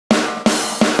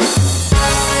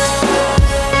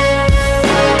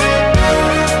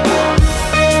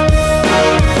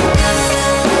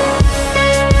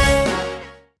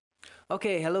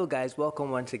Okay, hello guys,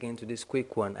 welcome once again to this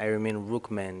quick one. I remain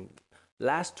Rookman.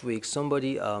 Last week,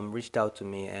 somebody reached out to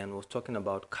me and was talking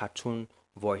about cartoon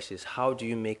voices. How do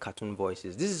you make cartoon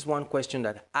voices? This is one question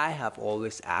that I have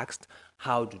always asked.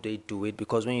 How do they do it?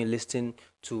 Because when you listen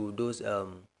to those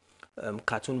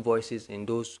cartoon voices in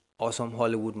those awesome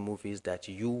Hollywood movies that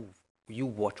you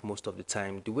watch most of the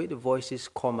time, the way the voices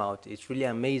come out, it's really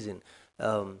amazing.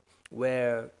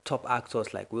 Where top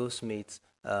actors like Will Smith,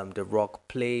 The Rock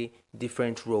play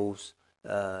different roles,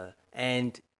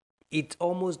 and it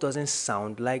almost doesn't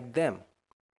sound like them.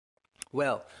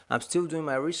 Well, I'm still doing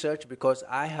my research because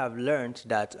I have learned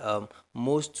that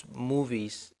most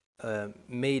movies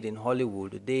made in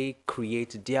Hollywood, they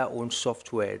create their own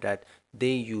software that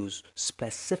they use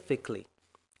specifically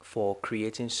for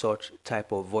creating such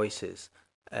type of voices.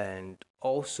 And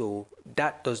also,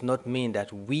 that does not mean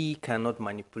that we cannot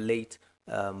manipulate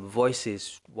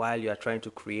voices while you are trying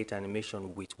to create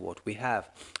animation with what we have.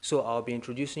 So I'll be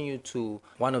introducing you to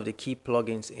one of the key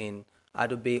plugins in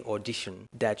Adobe Audition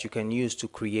that you can use to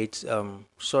create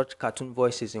short cartoon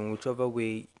voices in whichever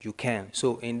way you can.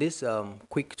 So in this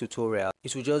quick tutorial,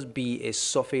 it will just be a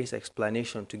surface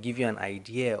explanation to give you an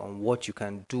idea on what you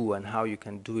can do and how you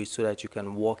can do it so that you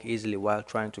can work easily while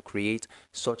trying to create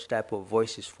such type of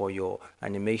voices for your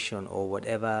animation or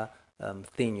whatever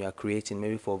thing you are creating,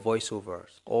 maybe for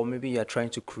voiceovers, or maybe you are trying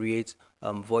to create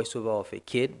voiceover of a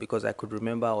kid, because I could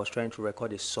remember I was trying to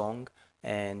record a song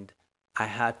and I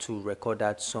had to record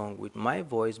that song with my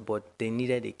voice, but they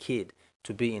needed a kid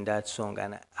to be in that song.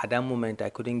 And at that moment, I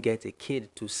couldn't get a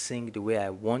kid to sing the way I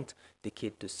want the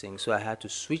kid to sing. So I had to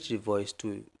switch the voice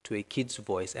to a kid's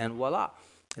voice, and voila,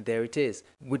 there it is.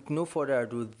 With no further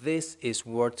ado, this is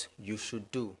what you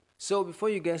should do. So before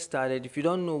you get started, if you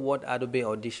don't know what Adobe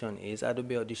Audition is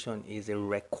a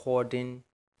recording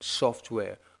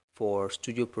software for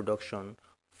studio production,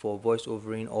 for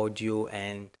voiceovering audio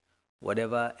and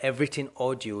whatever, everything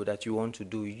audio that you want to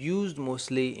do, used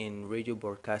mostly in radio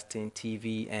broadcasting,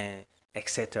 TV, and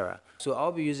etc. So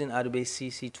I'll be using Adobe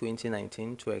CC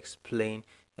 2019 to explain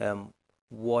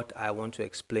what I want to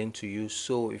explain to you.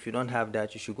 So if you don't have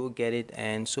that, you should go get it,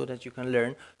 and so that you can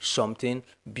learn something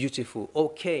beautiful.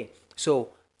 Okay, so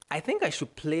I think I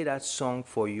should play that song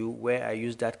for you where I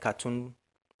use that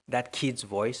kid's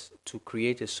voice to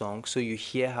create a song, so you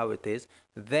hear how it is.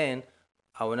 Then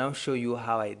I will now show you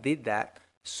how I did that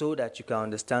so that you can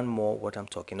understand more what I'm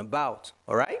talking about.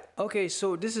 All right? Okay,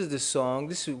 so this is the song.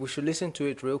 We should listen to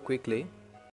it real quickly.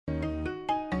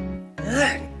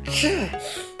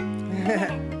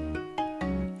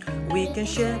 We can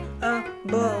share a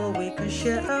ball, we can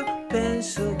share a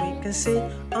pencil, we can sit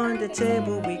on the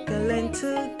table, we can learn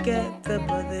together,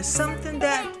 but there's something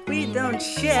that we don't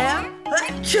share.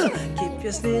 Keep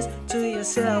your sneeze to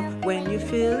yourself when you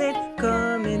feel it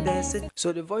coming.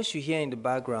 So the voice you hear in the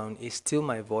background is still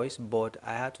my voice, but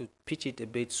I had to pitch it a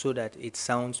bit so that it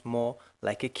sounds more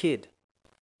like a kid.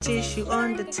 Tissue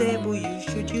on the table, you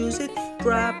should use it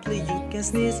properly. You can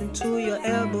sneeze into your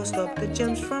elbow, stop the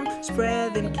germs from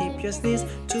spreading. Keep your sneeze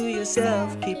to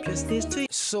yourself, keep your sneeze to.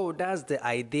 So that's the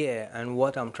idea and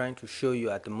what I'm trying to show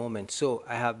you at the moment. So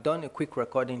I have done a quick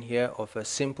recording here of a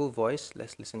simple voice.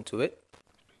 Let's listen to it.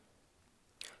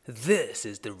 This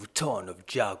is the return of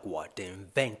Jaguar, the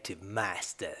inventive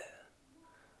master.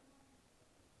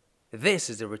 This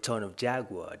is the return of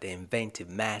Jaguar, the inventive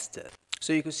master.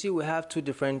 So you can see we have two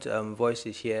different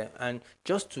voices here, and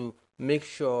just to make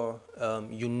sure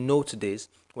you note this,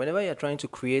 whenever you're trying to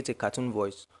create a cartoon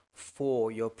voice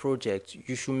for your project,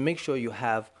 you should make sure you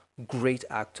have great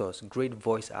actors, great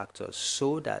voice actors,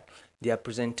 so that their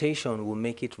presentation will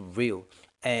make it real.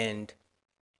 And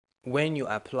when you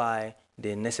apply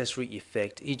the necessary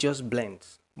effect, it just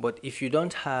blends. But if you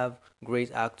don't have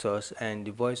great actors and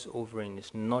the voice overing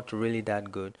is not really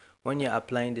that good, when you're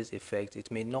applying this effect,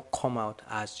 it may not come out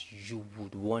as you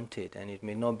would want it, and it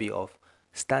may not be of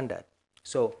standard.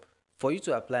 So for you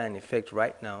to apply an effect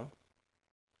right now,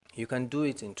 you can do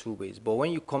it in two ways. But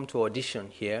when you come to Audition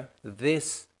here,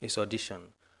 this is Audition.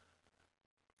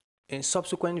 In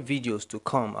subsequent videos to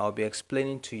come, I'll be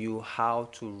explaining to you how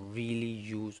to really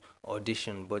use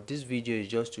Audition, but this video is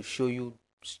just to show you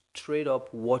straight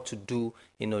up what to do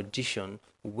in Audition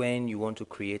when you want to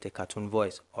create a cartoon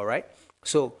voice. All right,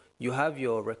 so you have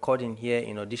your recording here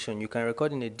in Audition. You can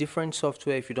record in a different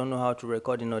software. If you don't know how to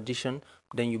record in Audition,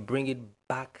 then you bring it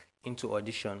back into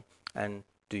Audition and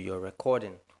do your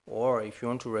recording. Or if you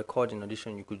want to record in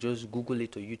Audition, you could just Google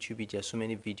it or YouTube it. There's so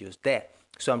many videos there.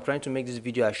 So I'm trying to make this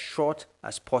video as short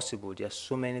as possible. There's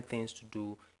so many things to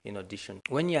do in Audition.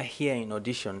 When you're here in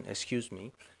Audition, excuse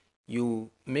me, you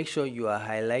make sure you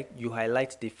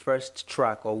highlight the first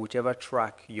track or whichever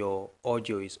track your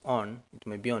audio is on. It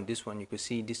may be on this one. You can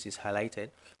see this is highlighted,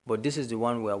 but this is the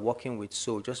one we are working with,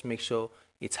 so just make sure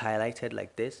it's highlighted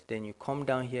like this. Then you come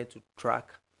down here to track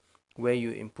where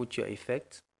you input your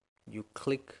effect. You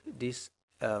click this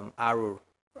arrow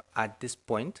at this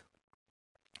point.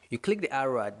 You click the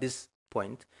arrow at this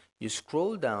point, you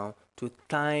scroll down to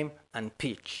time and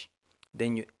pitch,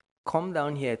 then you come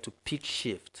down here to pitch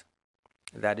shift.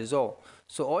 That is all.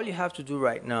 So all you have to do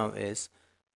right now is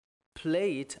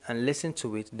play it and listen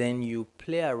to it. Then you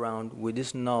play around with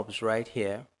these knobs right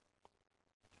here,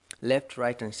 left,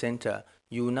 right, and center.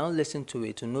 You will now listen to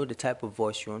it to know the type of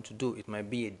voice you want to do. It might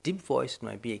be a deep voice, it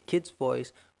might be a kid's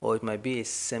voice, or it might be a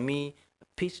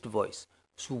semi-pitched voice.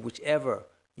 So whichever,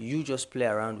 you just play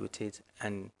around with it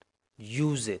and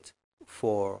use it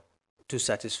to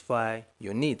satisfy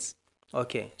your needs.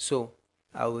 Okay, so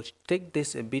I will take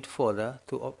this a bit further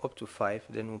to up to 5,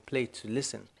 then we'll play it to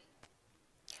listen.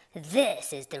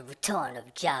 This is the return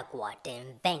of Jaguar, the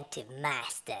inventive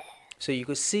master. So you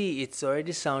could see it's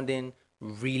already sounding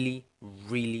really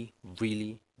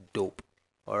dope.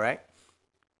 All right,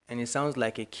 and it sounds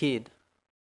like a kid.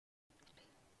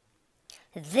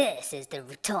 This is the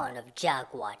return of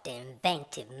Jaguar, the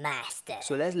inventive master.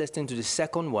 So let's listen to the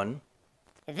second one.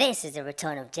 This is the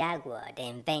return of Jaguar, the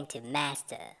inventive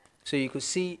master. So you could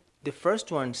see the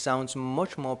first one sounds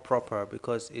much more proper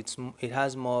because it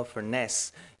has more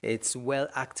finesse. It's well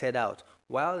acted out.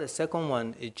 While the second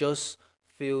one, it just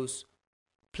feels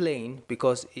plain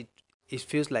because it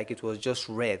feels like it was just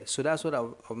read. So that's what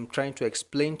I'm trying to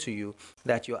explain to you,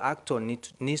 that your actor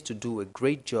needs to do a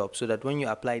great job so that when you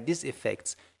apply these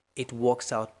effects, it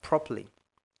works out properly.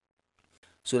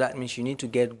 So that means you need to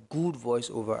get good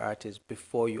voiceover artists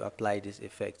before you apply these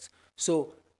effects.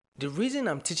 So the reason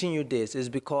I'm teaching you this is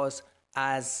because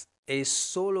as a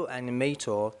solo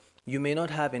animator, you may not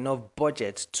have enough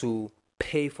budget to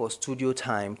pay for studio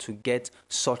time to get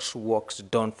such works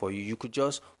done for you. You could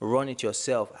just run it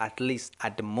yourself, at least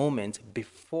at the moment,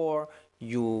 before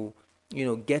you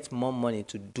get more money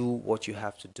to do what you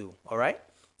have to do. All right,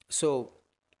 so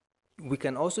we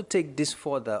can also take this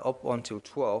further up until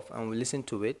 12 and we listen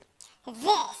to it.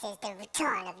 This is the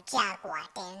return of Jaguar,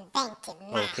 the inventive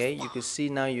master. Okay, you can see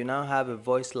now you now have a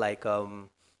voice like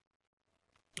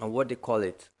what they call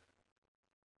it,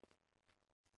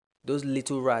 those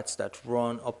little rats that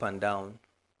run up and down.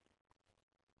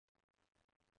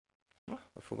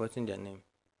 I've forgotten their name.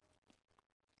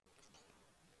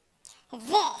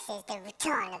 This is the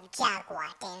return of Jaguar,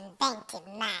 the inventive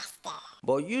master.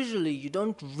 But usually you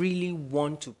don't really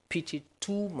want to pitch it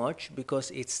too much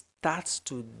because it starts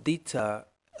to deter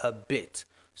a bit.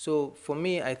 So for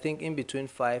me, I think in between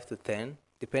 5 to 10,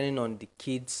 depending on the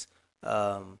kids,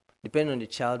 depending on the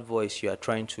child voice you are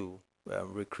trying to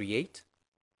recreate.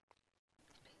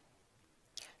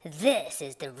 This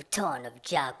is the return of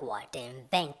Jaguar, the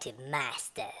inventive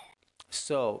master.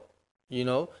 So,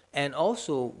 and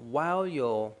also while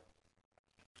your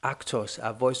actors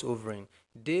are voiceovering,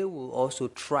 they will also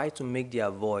try to make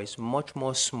their voice much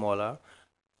more smaller,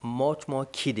 much more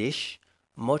kiddish,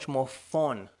 much more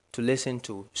fun to listen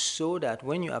to, so that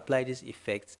when you apply these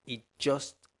effects, it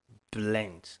just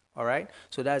blends. All right,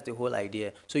 so that's the whole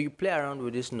idea. So you play around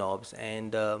with these knobs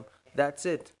and that's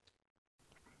it.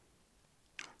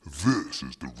 This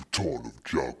is the return of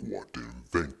Jaguar, the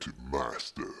inventive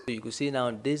master. So you can see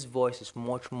now this voice is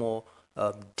much more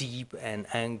deep and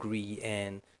angry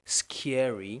and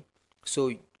scary.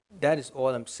 So that is all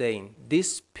I'm saying.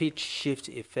 This pitch shift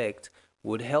effect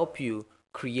would help you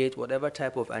create whatever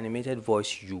type of animated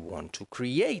voice you want to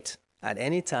create at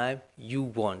any time you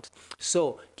want.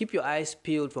 So keep your eyes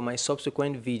peeled for my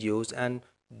subsequent videos, and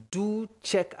do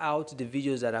check out the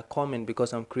videos that are coming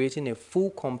because I'm creating a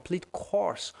full complete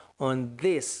course on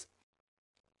this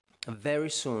very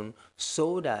soon,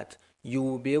 so that you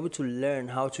will be able to learn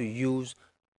how to use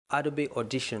Adobe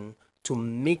Audition to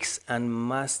mix and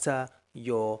master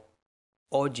your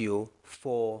audio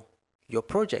for your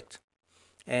project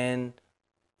and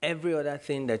every other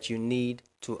thing that you need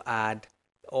to add,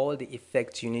 all the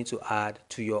effects you need to add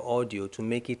to your audio to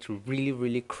make it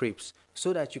really crisp,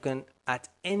 so that you can at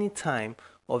any time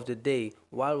of the day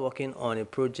while working on a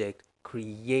project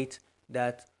create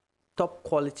that top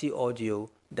quality audio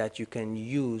that you can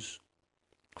use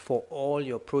for all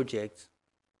your projects,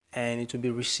 and it will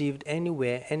be received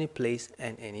anywhere, any place,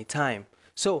 and anytime.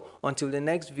 So until the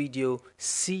next video,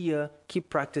 see ya, keep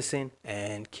practicing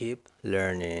and keep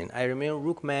learning. I remain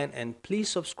Rookman, and please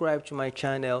subscribe to my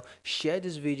channel, share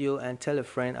this video and tell a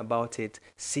friend about it.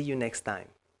 See you next time.